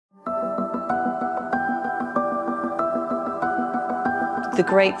The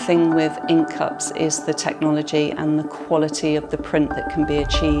great thing with Inkcups is the technology and the quality of the print that can be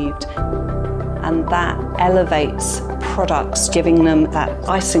achieved. And that elevates products, giving them that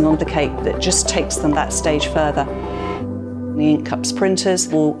icing on the cake that just takes them that stage further. The Inkcups printers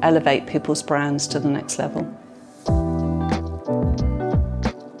will elevate people's brands to the next level.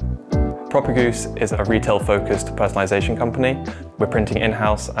 Bottled Goose is a retail-focused personalisation company. We're printing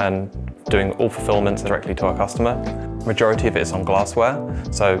in-house and doing all fulfillments directly to our customer. Majority of it is on glassware,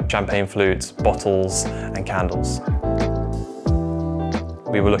 so champagne flutes, bottles and candles.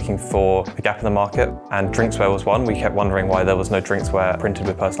 We were looking for a gap in the market, and drinkware was one. We kept wondering why there was no drinkware printed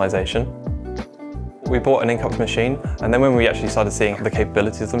with personalisation. We bought an Inkcups machine, and then when we actually started seeing the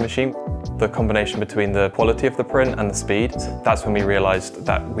capabilities of the machine, the combination between the quality of the print and the speed, that's when we realised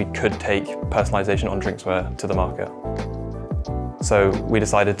that we could take personalisation on drinkware to the market. So we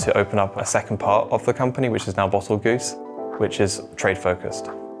decided to open up a second part of the company, which is now Bottled Goose, which is trade-focused.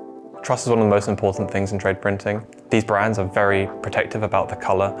 Trust is one of the most important things in trade printing. These brands are very protective about the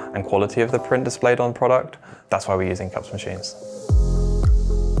colour and quality of the print displayed on product. That's why we use Inkcups machines.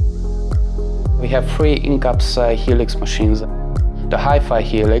 We have 3 Inkcups Helix machines. The Hi-Fi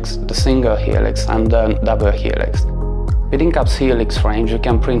Helix, the Single Helix and the Double Helix. With Inkcups Helix range, you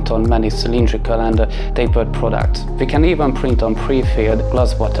can print on many cylindrical and tapered products. We can even print on pre-filled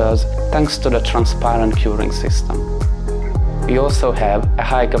glass bottles thanks to the transparent curing system. We also have a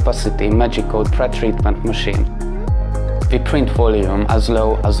high-capacity magical pre-treatment machine. We print volume as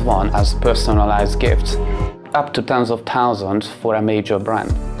low as 1 as personalized gifts, up to tens of thousands for a major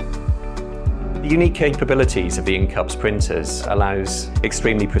brand. The unique capabilities of the Inkcups printers allows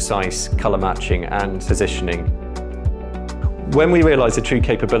extremely precise colour matching and positioning. When we realised the true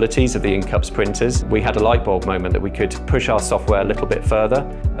capabilities of the Inkcups printers, we had a light bulb moment that we could push our software a little bit further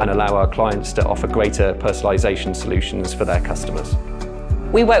and allow our clients to offer greater personalisation solutions for their customers.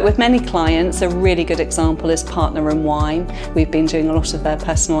 We work with many clients. A really good example is Partner and Wine. We've been doing a lot of their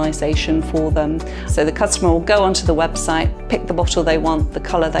personalisation for them. So the customer will go onto the website, pick the bottle they want, the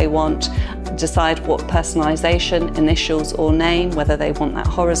colour they want, decide what personalisation, initials or name, whether they want that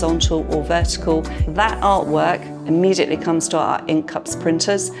horizontal or vertical. That artwork immediately comes to our Inkcups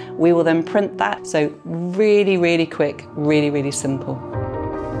printers. We will then print that. So really, really quick, really, really simple.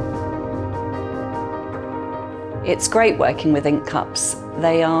 It's great working with Inkcups.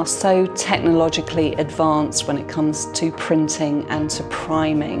 They are so technologically advanced when it comes to printing and to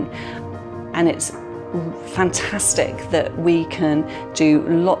priming, and it's fantastic that we can do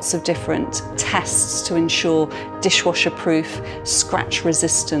lots of different tests to ensure dishwasher proof, scratch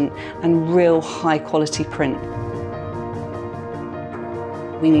resistant and real high quality print.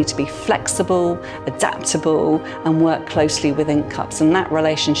 We need to be flexible, adaptable and work closely with Inkcups, and that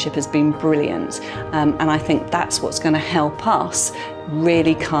relationship has been brilliant, and I think that's what's going to help us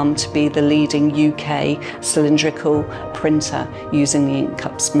really come to be the leading UK cylindrical printer using the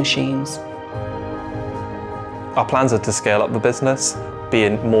Inkcups machines. Our plans are to scale up the business, be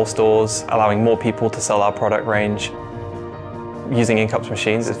in more stores, allowing more people to sell our product range. Using Inkcups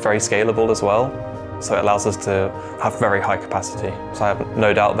machines is very scalable as well. So it allows us to have very high capacity. So I have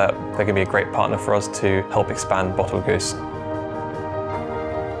no doubt that they're going to be a great partner for us to help expand Bottled Goose.